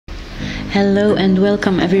Hello and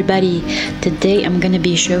welcome everybody. Today I'm gonna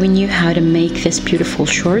be showing you how to make this beautiful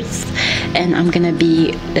shorts, and I'm gonna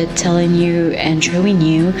be telling you and showing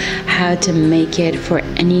you how to make it for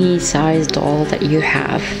any size doll that you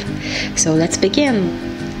have. So let's begin.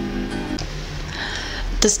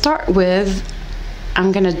 To start with,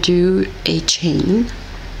 I'm gonna do a chain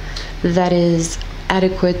that is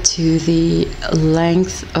adequate to the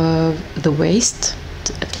length of the waist,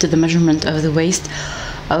 to the measurement of the waist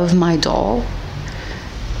of my doll.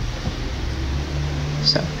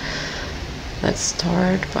 So let's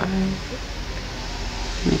start by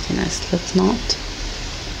making a slip knot.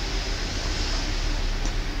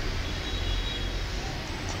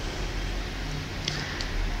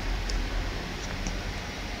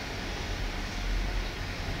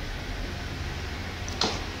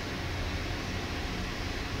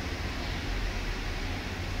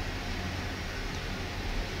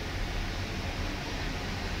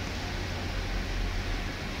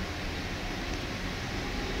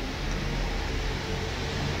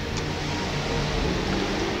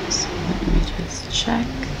 Check.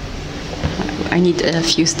 I need a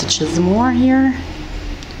few stitches more here.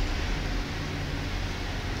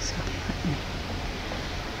 So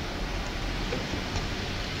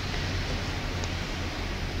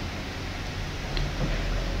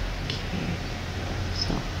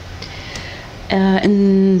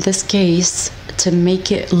in this case, to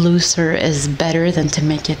make it looser is better than to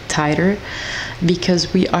make it tighter,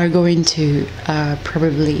 because we are going to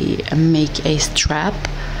probably make a strap.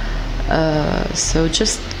 So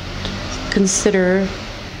just consider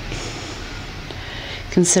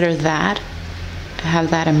that, have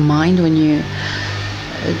that in mind when you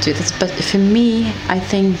do this. But for me, I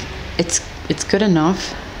think it's good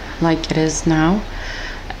enough like it is now.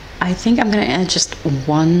 I think I'm gonna add just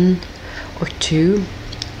 1 or 2,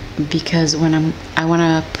 because when I want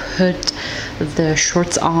to put the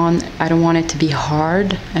shorts on, I don't want it to be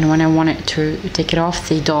hard, and when I want it to take it off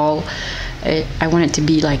the doll, I want it to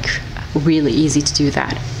be like really easy to do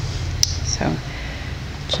that. So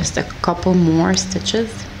just a couple more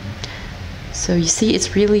stitches. So you see,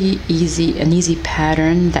 it's really easy, an easy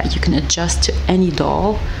pattern that you can adjust to any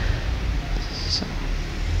doll. So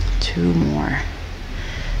 2 more.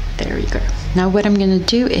 There we go. Now what I'm gonna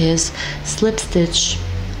do is slip stitch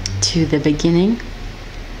to the beginning,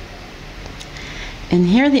 and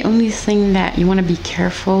here the only thing that you want to be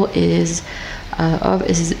careful is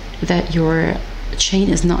that your chain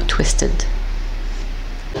is not twisted.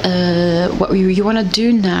 What you want to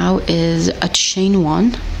do now is a chain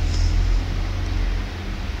 1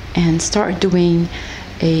 and start doing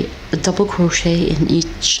a double crochet in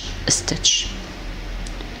each stitch.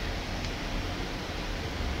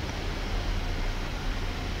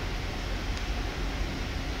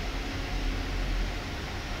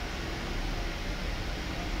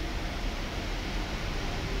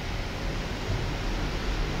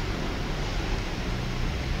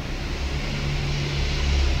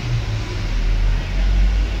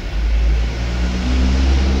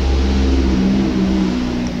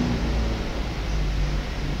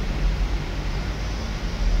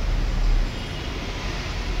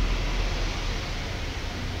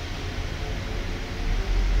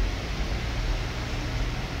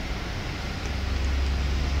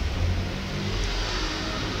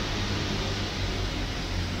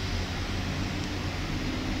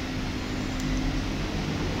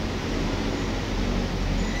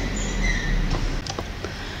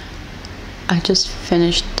 I just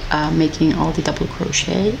finished making all the double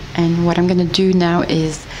crochet, and what I'm gonna do now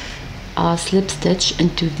is slip stitch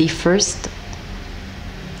into the first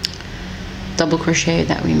double crochet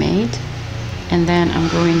that we made, and then I'm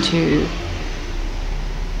going to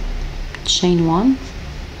chain 1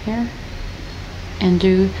 here and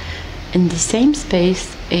do in the same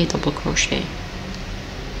space a double crochet.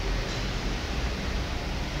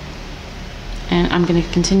 And I'm going to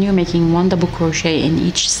continue making 1 double crochet in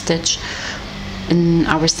each stitch in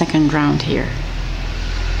our second round here.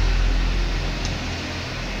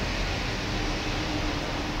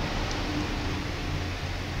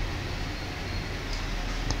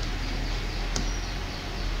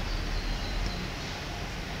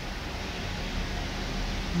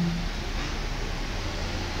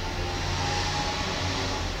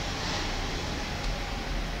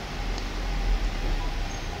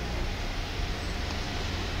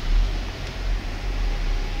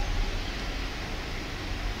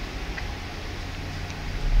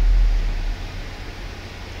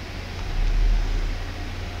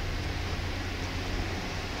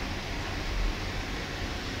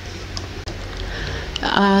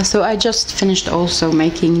 So I just finished also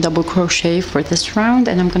making double crochet for this round,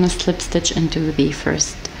 and I'm gonna slip stitch into the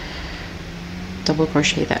first double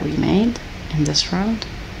crochet that we made in this round.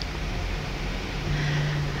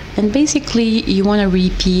 And basically you want to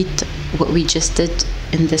repeat what we just did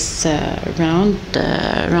in this round,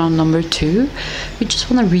 round number 2. You just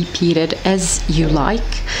want to repeat it as you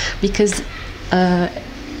like, because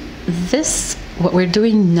this, what we're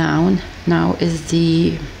doing now is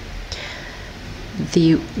the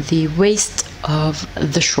waist of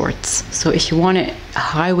the shorts. So if you want it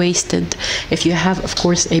high-waisted, if you have of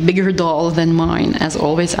course a bigger doll than mine, as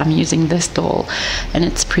always I'm using this doll and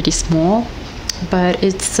it's pretty small, but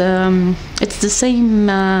it's the same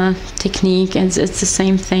technique, and it's the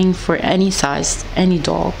same thing for any size, any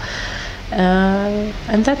doll,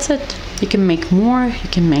 and that's it. You can make more, you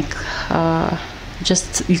can make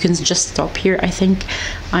you can just stop here. I think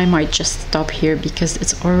I might just stop here because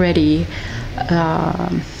it's already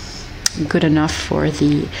good enough for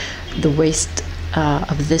the waist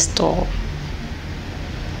of this doll.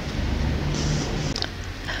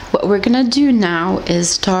 What we're gonna do now is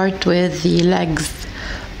start with the legs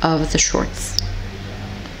of the shorts,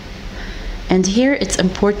 and here it's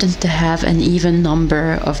important to have an even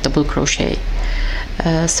number of double crochet.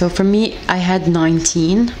 So for me I had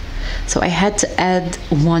 19, so I had to add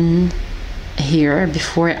 1 here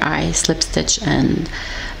before I slip stitch and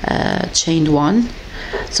chained 1.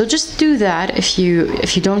 So just do that. If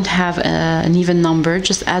you don't have an even number,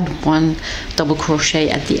 just add 1 double crochet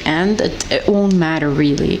at the end. It won't matter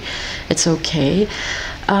really, it's okay.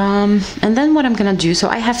 And then what I'm gonna do, so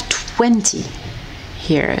I have 20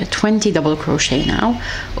 here, 20 double crochet now.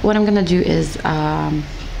 What I'm gonna do is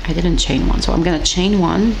I didn't chain 1, so I'm gonna chain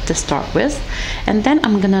 1 to start with, and then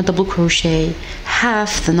I'm gonna double crochet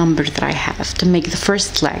half the number that I have to make the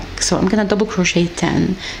first leg. So I'm gonna double crochet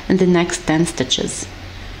 10 in the next 10 stitches.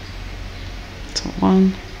 So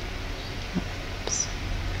 1, oops,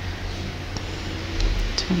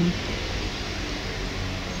 2,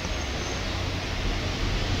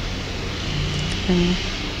 3,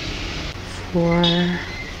 4,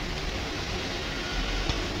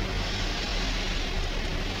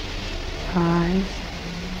 5,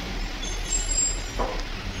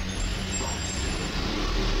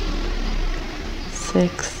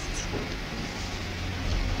 6, 7.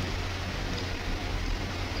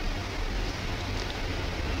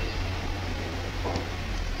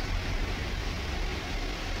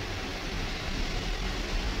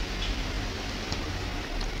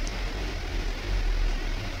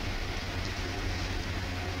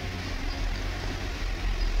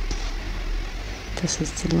 This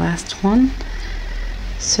is the last one.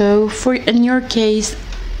 So for in your case,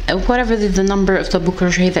 whatever the number of double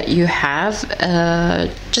crochet that you have,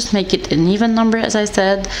 just make it an even number, as I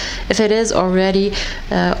said. If it is already,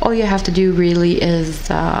 all you have to do really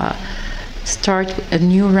is start a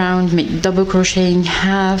new round, make double crocheting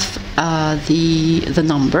half the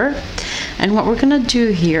number. And what we're gonna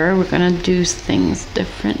do here, we're gonna do things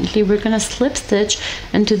differently. We're gonna slip stitch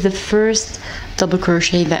into the first double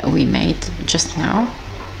crochet that we made just now.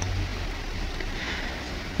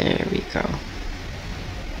 There we go.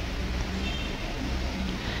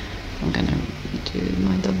 I'm gonna do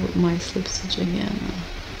my slip stitch again.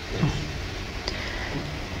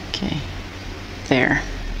 Okay, there.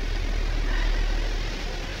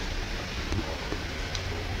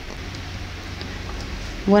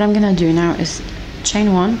 What I'm gonna do now is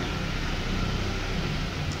chain 1,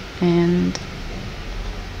 and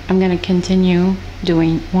I'm gonna continue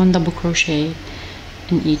doing 1 double crochet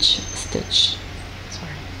in each stitch.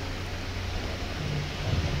 Sorry.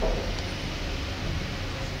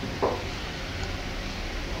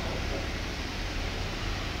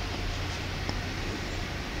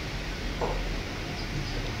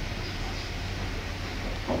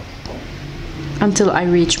 Until I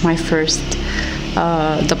reach my first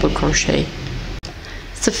double crochet.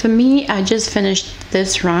 So for me, I just finished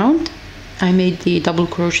this round. I made the double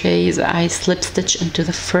crochets, I slip stitch into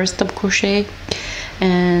the first double crochet,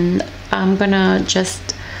 and I'm gonna just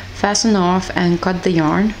fasten off and cut the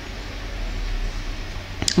yarn.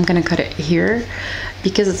 I'm gonna cut it here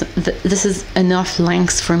because this is enough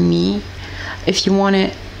length for me. If you want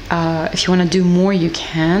to do more, you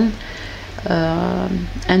can.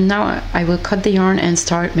 And now I will cut the yarn and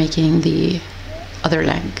start making the other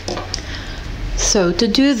leg. So to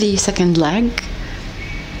do the second leg,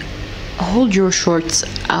 hold your shorts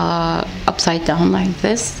upside down like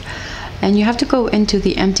this, and you have to go into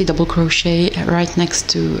the empty double crochet right next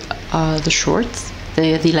to the shorts,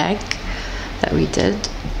 the leg that we did.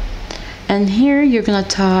 And here you're gonna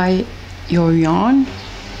tie your yarn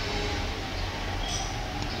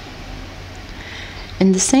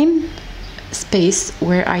in the same space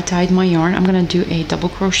where I tied my yarn, I'm gonna do a double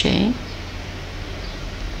crochet.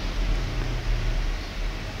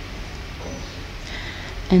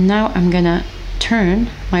 And now I'm gonna turn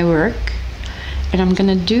my work, and I'm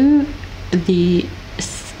gonna do the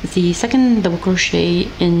second double crochet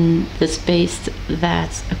in the space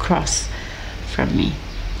that's across from me,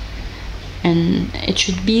 and it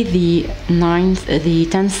should be the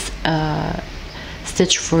 10th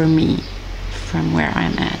stitch for me from where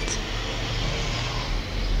I'm at.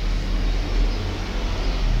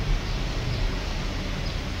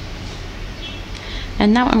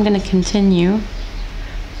 And now I'm gonna continue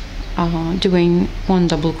doing one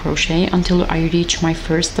double crochet until I reach my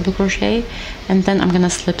first double crochet, and then I'm gonna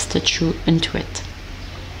slip stitch into it.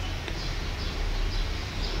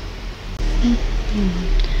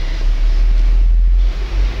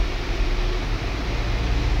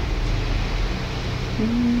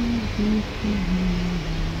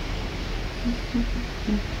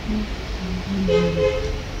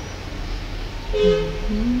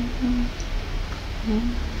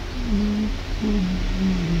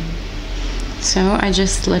 So I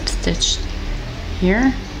just slip stitched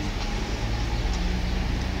here,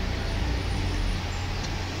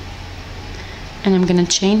 and I'm gonna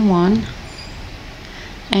chain one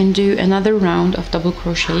and do another round of double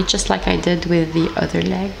crochet just like I did with the other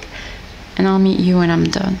leg, and I'll meet you when I'm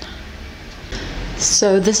done.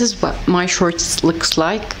 So this is what my shorts looks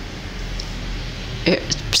like.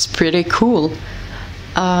 It's pretty cool.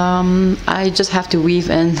 I just have to weave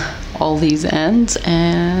in all these ends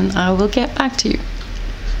and I will get back to you.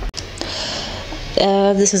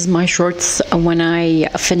 This is my shorts when I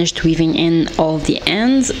finished weaving in all the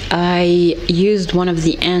ends. I used one of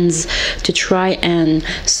the ends to try and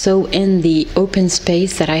sew in the open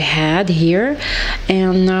space that I had here,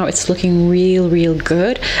 and now it's looking real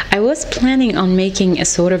good. I was planning on making a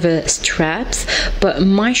sort of a straps, but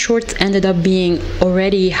my shorts ended up being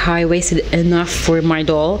already high-waisted enough for my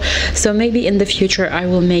doll, so maybe in the future I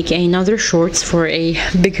will make another shorts for a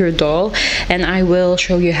bigger doll, and I will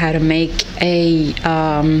show you how to make a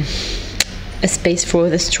space for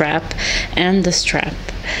the strap and the strap.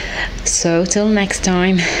 So till next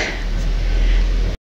time.